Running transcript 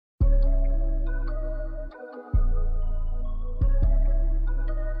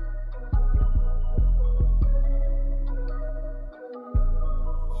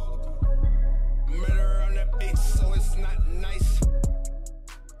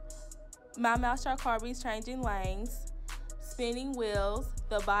My Mousetrap Car beats changing lanes, spinning wheels,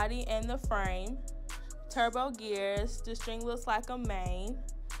 the body and the frame, turbo gears, the string looks like a mane,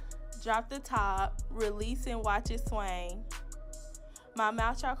 drop the top, release and watch it swing. My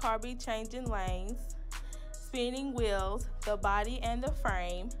Mousetrap Car beats changing lanes, spinning wheels, the body and the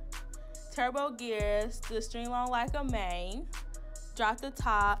frame, turbo gears, the string long like a mane, drop the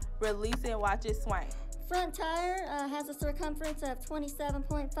top, release and watch it swing. Front tire has a circumference of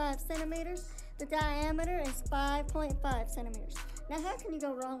 27.5 centimeters. The diameter is 5.5 centimeters. Now, how can you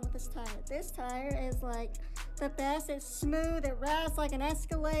go wrong with this tire? This tire is like the best. It's smooth. It rides like an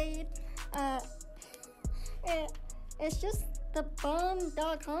Escalade. It's just the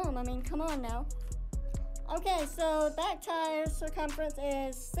bum.com. I mean, come on now. Okay, so back tire circumference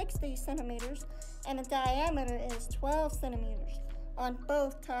is 60 centimeters and the diameter is 12 centimeters on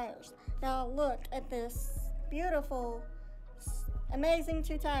both tires. Now look at this beautiful, amazing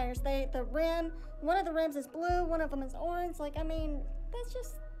two tires. The rim, one of the rims is blue, one of them is orange. Like, I mean, that's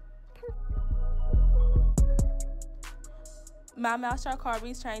just perfect. My Mousetrap Car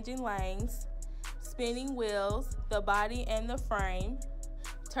beats changing lanes, spinning wheels, the body and the frame,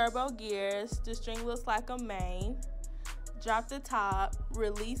 turbo gears, the string looks like a mane, drop the top,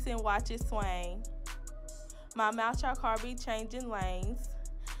 release and watch it swing. My Mousetrap Car beats changing lanes,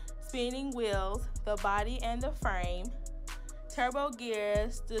 spinning wheels, the body and the frame, turbo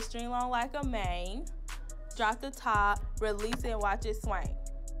gears, the string long like a mane, drop the top, release and watch it swing.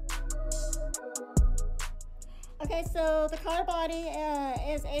 Okay, so the car body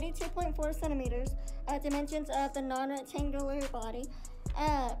is 82.4 centimeters, dimensions of the non-rectangular body.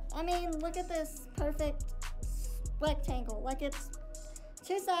 I mean, look at this perfect rectangle. Like, it's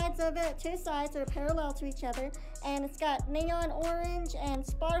two sides are parallel to each other, and it's got neon orange and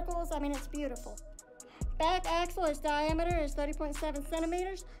sparkles. I mean, it's beautiful. Back axle, its diameter is 30.7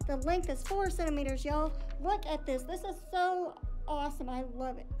 centimeters. The length is 4 centimeters, y'all. Look at this. This is so awesome. I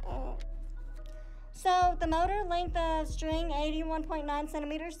love it. So the motor length of string 81.9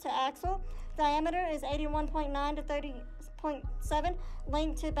 centimeters to axle. Diameter is 81.9 to 30.7.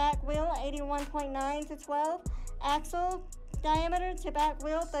 Length to back wheel 81.9 to 12. Axle diameter to back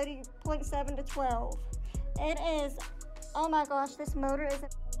wheel 30.7 to 12. It is, oh my gosh, this motor is.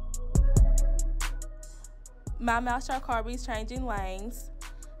 My Mousetrap Car beats changing lanes,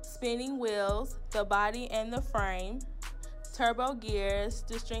 spinning wheels, the body and the frame, turbo gears,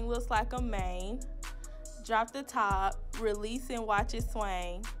 the string looks like a mane, drop the top, release and watch it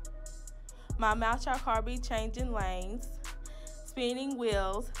swing. My Mousetrap Car beats changing lanes, spinning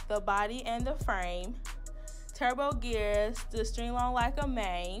wheels, the body and the frame, turbo gears, the string long like a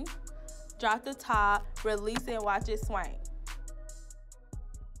mane, drop the top, release and watch it swing.